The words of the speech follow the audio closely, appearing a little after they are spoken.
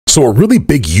So a really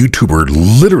big YouTuber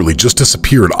literally just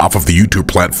disappeared off of the YouTube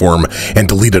platform and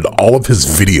deleted all of his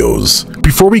videos.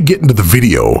 Before we get into the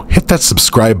video, hit that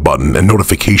subscribe button and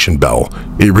notification bell.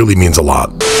 It really means a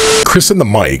lot.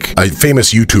 chrisandthemike, a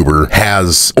famous YouTuber,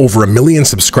 has over 1 million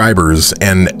subscribers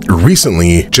and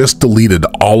recently just deleted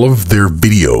all of their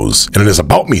videos. And in his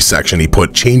About Me section, he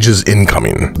put changes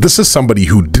incoming. This is somebody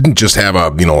who didn't just have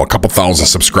a couple thousand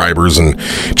subscribers and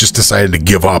just decided to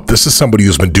give up. This is somebody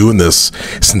who's been doing this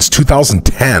since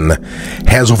 2010,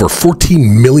 has over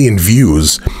 14 million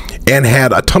views, and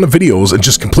had a ton of videos and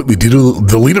just completely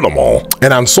deleted them all.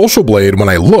 And on Social Blade, when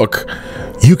I look,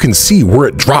 you can see where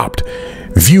it dropped.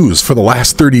 Views for the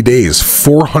last 30 days,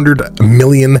 400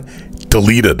 million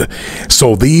deleted.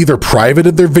 So they either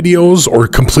privated their videos or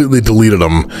completely deleted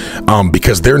them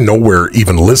because they're nowhere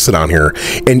even listed on here.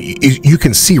 And you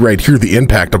can see right here the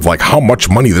impact of like how much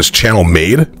money this channel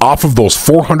made. Off of those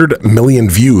 400 million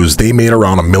views, they made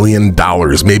around $1 million,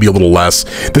 maybe a little less.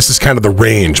 This is kind of the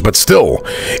range, but still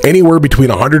anywhere between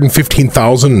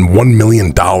 $115,000 and $1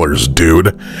 million,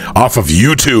 dude, off of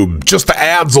YouTube. Just the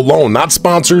ads alone, not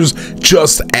sponsors,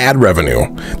 just ad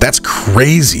revenue. That's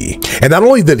crazy. And not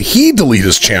only did he delete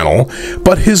his channel,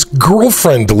 but his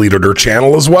girlfriend deleted her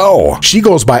channel as well. She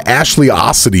goes by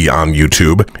Ashleyosity on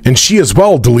YouTube, and she as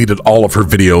well deleted all of her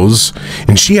videos,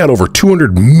 and she had over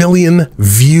 200 million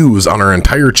views on her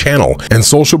entire channel. And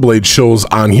Social Blade shows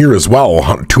on here as well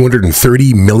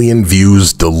 230 million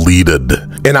views deleted.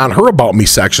 And on her About Me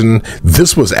section,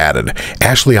 this was added: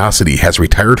 Ashleyosity has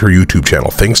retired her YouTube channel.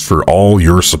 Thanks for all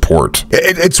your support.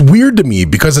 It's weird to me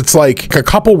because it's like a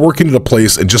couple working at a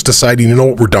place and just deciding, you know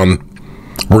what, we're done.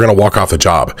 We're going to walk off the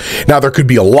job. Now, there could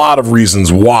be a lot of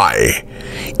reasons why.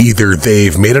 Either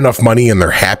they've made enough money and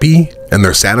they're happy and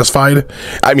they're satisfied.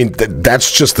 I mean,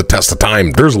 that's just the test of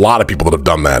time. There's a lot of people that have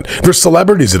done that. There's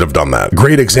celebrities that have done that.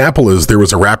 Great example is there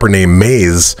was a rapper named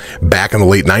Maze back in the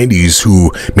late 90s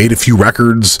who made a few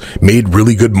records, made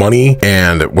really good money,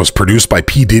 and it was produced by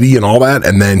P. Diddy and all that.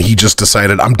 And then he just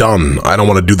decided, I'm done. I don't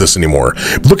want to do this anymore.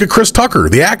 Look at Chris Tucker,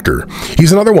 the actor.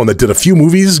 He's another one that did a few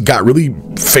movies, got really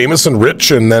famous and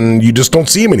rich, and then you just don't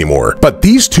see him anymore. But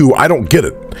these two, I don't get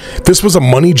it. This was a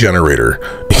money generator.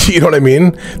 You know what I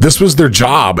mean? This was their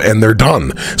job and they're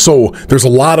done. So there's a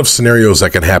lot of scenarios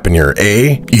that can happen here.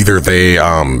 A, either they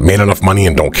made enough money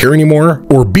and don't care anymore,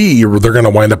 or B, they're going to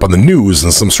wind up on the news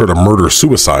in some sort of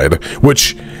murder-suicide,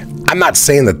 which I'm not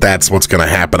saying that that's what's going to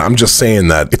happen. I'm just saying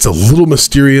that it's a little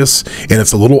mysterious and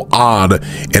it's a little odd,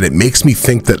 and it makes me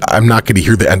think that I'm not going to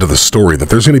hear the end of the story, that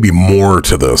there's going to be more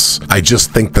to this. I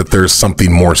just think that there's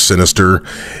something more sinister,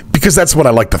 because that's what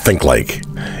I like to think like.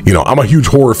 You know, I'm a huge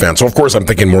horror fan, so of course I'm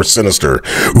thinking more sinister.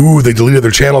 Ooh, they deleted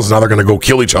their channels, and now they're going to go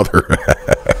kill each other.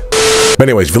 But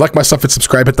anyways, if you like my stuff, hit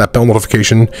subscribe, hit that bell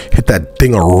notification, hit that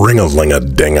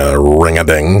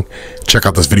ding-a-ring-a-ling-a-ding-a-ring-a-ding. Check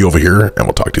out this video over here, and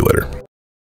we'll talk to you later.